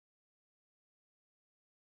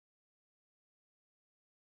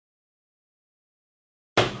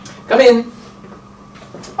Come in.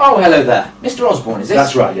 Oh, hello there. Mr. Osborne, is it?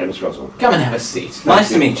 That's right, yeah, Mr. Osborne. Come and have a seat.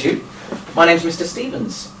 Nice to meet you. My name's Mr.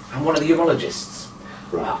 Stevens. I'm one of the urologists.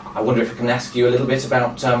 Right. I wonder if I can ask you a little bit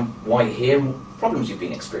about why you're here and what problems you've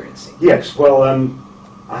been experiencing. Yes, well,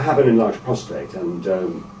 I have an enlarged prostate, and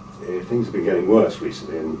things have been getting worse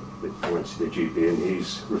recently, and I went to the GP and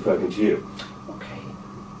he's referred me to you. Okay.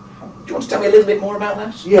 Do you want to tell me a little bit more about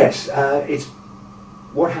that? Yes, it's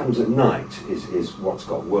what happens at night is what's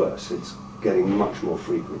got worse. It's getting much more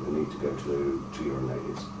frequent, the need to go to urinate.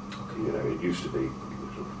 Okay. You know, it used to be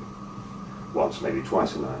once, maybe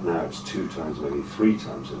twice a night. Now it's 2 times, maybe 3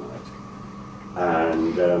 times a night.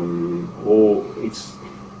 And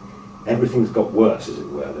everything's got worse, as it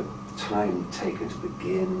were. The time taken to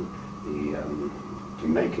begin, the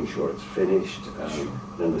making sure it's finished,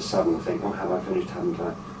 then the sudden thing, oh, have I finished, haven't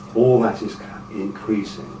I? All that is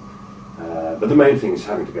increasing. But the main thing is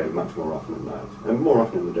having to go much more often at night, and more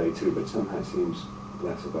often in the day too, but somehow it seems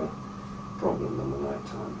less of a problem than the night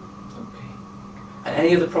time. Okay. And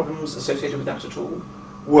any other problems associated with that at all?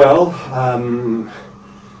 Well,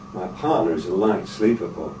 my partner is a light sleeper,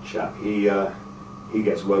 poor chap. He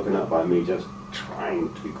gets woken up by me just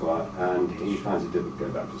trying to be quiet, and he finds it difficult to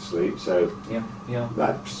go back to sleep, so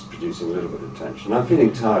that's producing a little bit of tension. I'm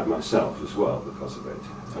feeling tired myself as well because of it.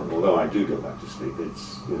 Okay. Although I do go back to sleep,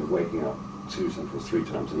 it's waking up 2, sometimes 3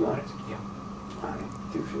 times a night. Yeah. I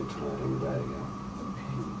do feel tired in the day, yeah.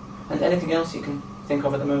 Okay. And anything else you can think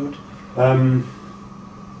of at the moment?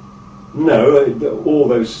 No, all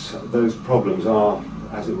those problems are,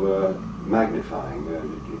 as it were, magnifying.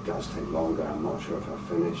 It does take longer. I'm not sure if I've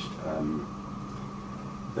finished.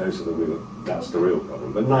 That's the real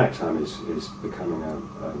problem. But nighttime is becoming a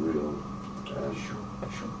real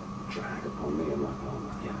drag upon me and my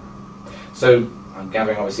partner. Yeah. So I'm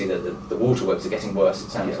gathering, obviously, that the waterworks are getting worse,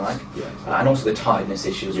 it sounds like. Yes. And also the tiredness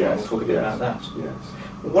issue as well. We'll talk a bit about that. Yes.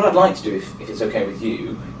 What I'd like to do, if it's okay with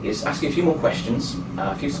you, is ask you a few more questions,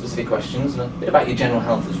 a few specific questions, and a bit about your general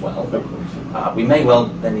health as well. Of course. We may well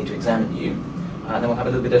then need to examine you, and then we'll have a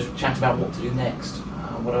little bit of chat about what to do next,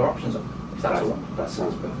 what our options are, if that's all right. That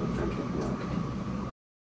sounds perfect, thank you. Yeah. Okay.